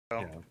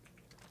Yeah.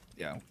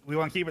 Yeah, we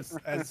want to keep it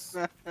as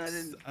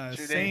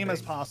same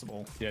as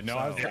possible. Yeah,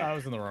 no, So, I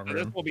was in the wrong room.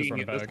 This will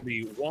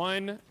be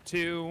 1,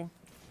 2,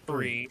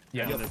 3,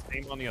 yeah. and then the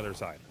same on the other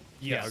side.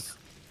 Yes.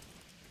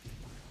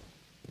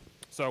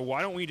 So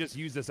why don't we just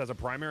use this as a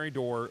primary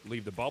door,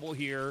 leave the bubble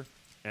here,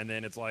 and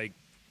then it's like,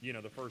 you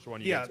know, the first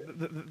one you get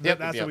to.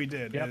 That's what we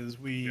did. Is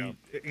we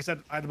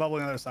except I had the bubble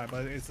on the other side,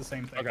 but it's the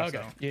same thing. Okay.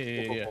 So.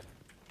 Yeah.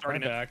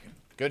 Starting back.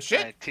 Good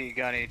shit. Right, T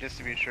Gunny, just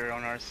to be sure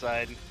on our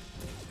side.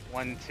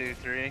 1, 2,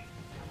 3.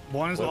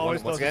 One is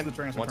always closest to the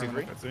transfer. 1, 2,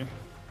 3. See?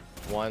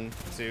 1,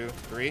 2,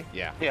 3.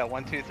 Yeah. Yeah,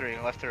 1, 2, 3,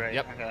 left to right.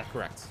 Yep. Okay.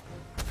 Correct.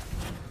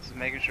 Just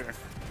making sure.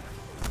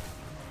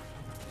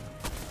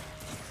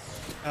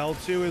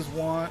 L2 is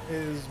one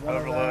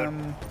Overload. of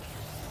them.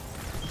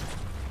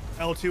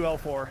 L2,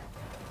 L4.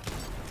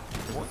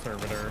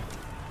 Servitor.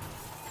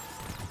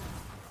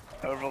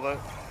 Overload.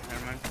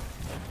 Never mind.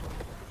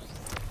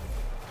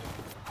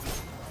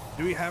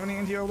 Do we have any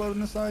anti-overload on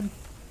this side?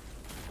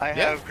 I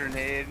have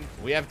grenade.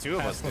 We have 2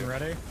 of us. One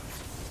ready.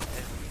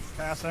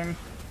 Passing.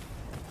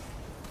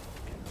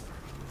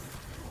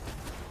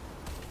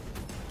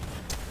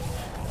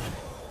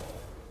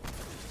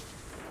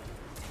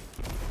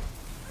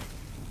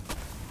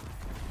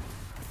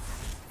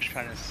 Just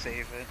trying to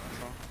save it.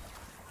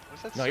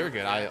 What's that? No, you're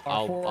good.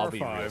 I'll be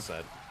real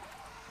set.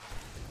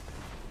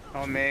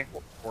 Oh, me.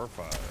 4,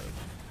 5.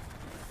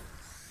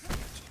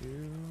 2.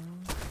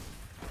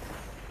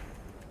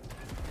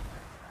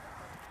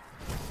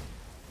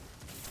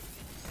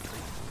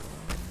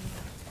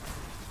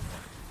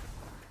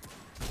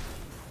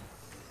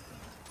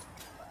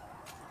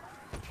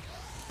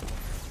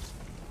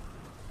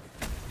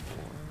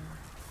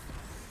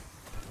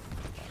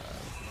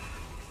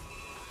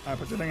 I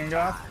put the thing in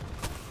Goth.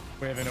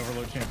 We have an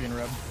overload champion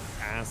reb.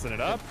 Passing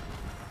it up.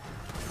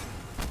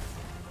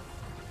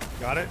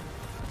 Got it.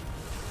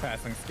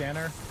 Passing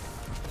scanner.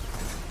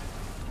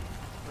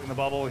 Putting the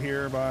bubble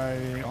here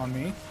on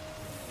me.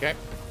 Okay.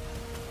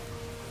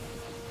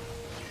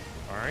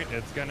 All right,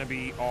 it's going to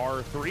be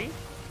R3. So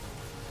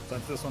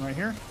that's this one right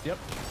here. Yep.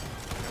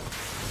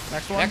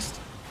 Next one. Next.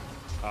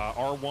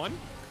 R1.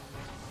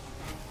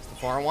 It's the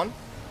far one.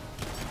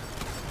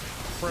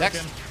 Broken.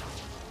 Next.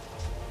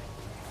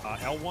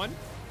 L1.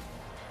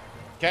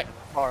 Okay.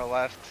 Far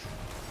left.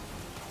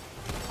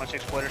 Bunch of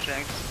exploder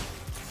shanks.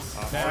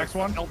 Next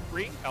one.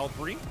 L3.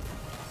 L3.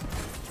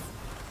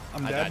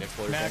 I'm I dead. died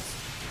exploder Next.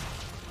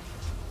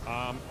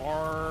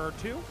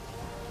 R2.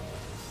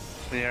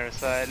 The other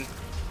side.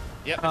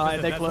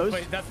 Yep. They close.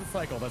 That's the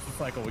cycle. That's the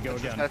cycle. We go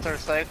again. That's our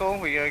cycle.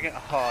 We go again.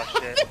 Oh,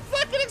 shit.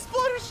 Fucking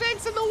exploder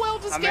shanks in the well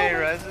just How many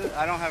reses?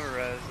 I don't have a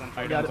res.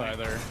 I don't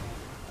either.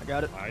 I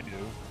got it. I do.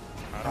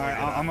 All right,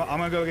 I'm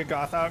gonna go get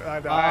Goth out.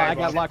 I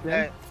got locked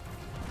in.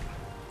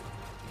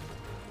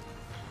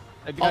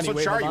 Also,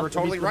 Char, you were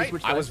totally right.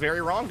 I was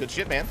very wrong. Good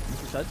shit, man.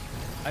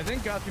 I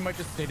think Goth, you might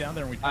just stay down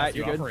there and we pass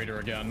the operator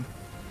again.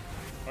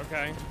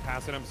 Okay,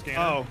 passing him scanner.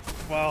 Oh,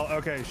 well,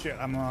 okay, shit.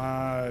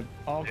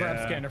 I'll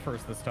grab scanner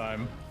first this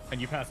time, and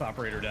you pass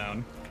operator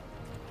down.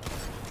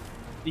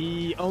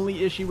 The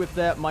only issue with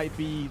that might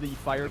be the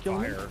fire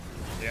killing. Fire.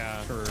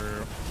 Yeah.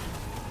 True.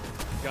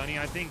 Gunny,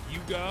 I think you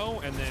go,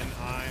 and then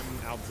I'm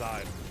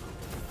outside.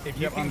 If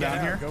you can get down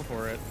out, here, go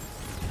for it.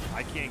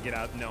 I can't get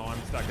out. No,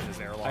 I'm stuck in this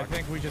airlock. I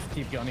think we just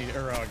keep Gunny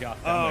or Goth down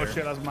Oh there.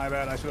 shit, that was my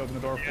bad. I should open the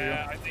door for you.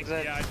 I think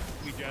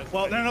we just.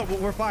 Well, no,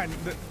 we're fine.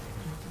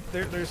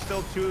 There's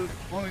still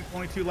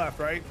only 2 left,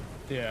 right?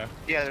 Yeah.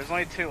 Yeah, there's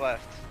only 2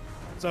 left.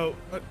 So,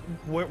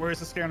 where's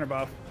the scanner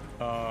buff?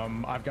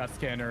 I've got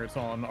scanner. It's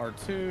on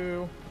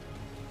R2.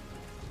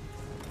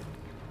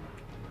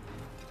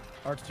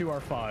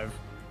 R2, R5.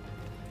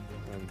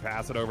 And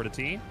pass it over to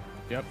T.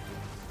 Yep.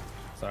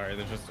 Sorry,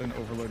 there's just an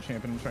overload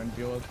champion I'm trying to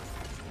deal with.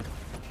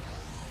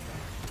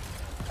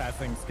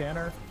 Passing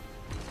scanner.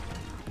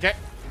 Okay.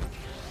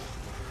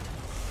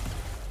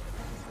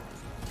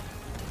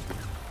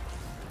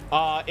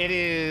 It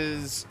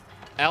is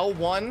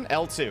L1,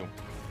 L2.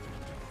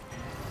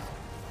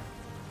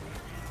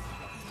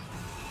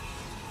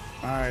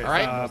 All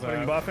right.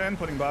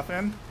 Putting buff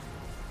in.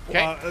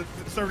 Okay.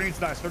 Server needs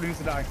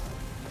to die.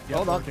 Yep,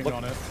 Hold on. working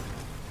on it.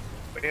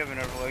 We have an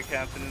overload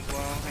captain as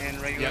well, and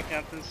regular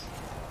captains.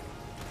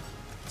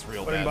 It's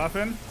real Putting bad. buff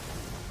in.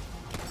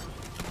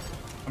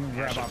 I'm gonna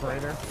grab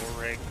operator.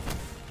 Rig.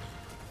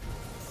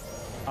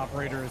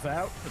 Operator is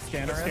out. Put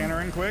scanner in.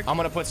 Scanner in quick. I'm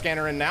gonna put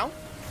scanner in now.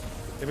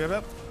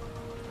 Yep.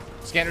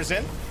 Scanner's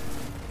in.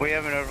 We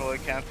have an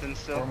overload captain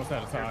still. We're almost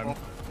out of time.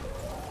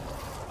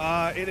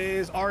 It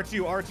is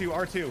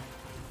R2.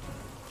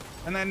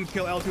 And then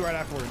kill L2 right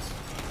afterwards.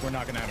 We're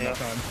not gonna have enough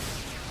time.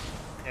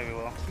 Yeah, we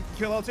will.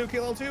 Kill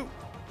L2.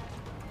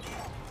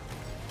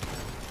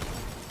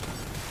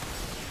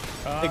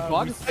 Big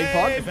pog.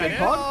 Big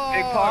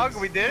Pog,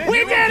 we did it.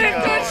 We did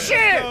it. Good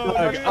shit.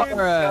 All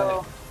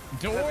right.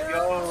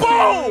 Door.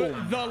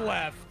 Boom. The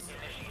left.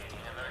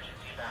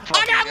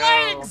 I got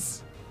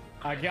legs.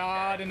 I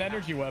got an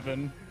energy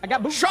weapon. I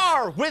got boots.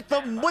 Char with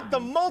the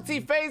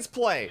multi-phase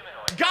play.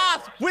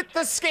 Goth with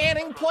the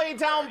scanning play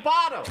down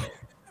bottom.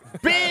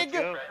 big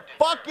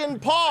fucking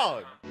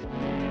pog.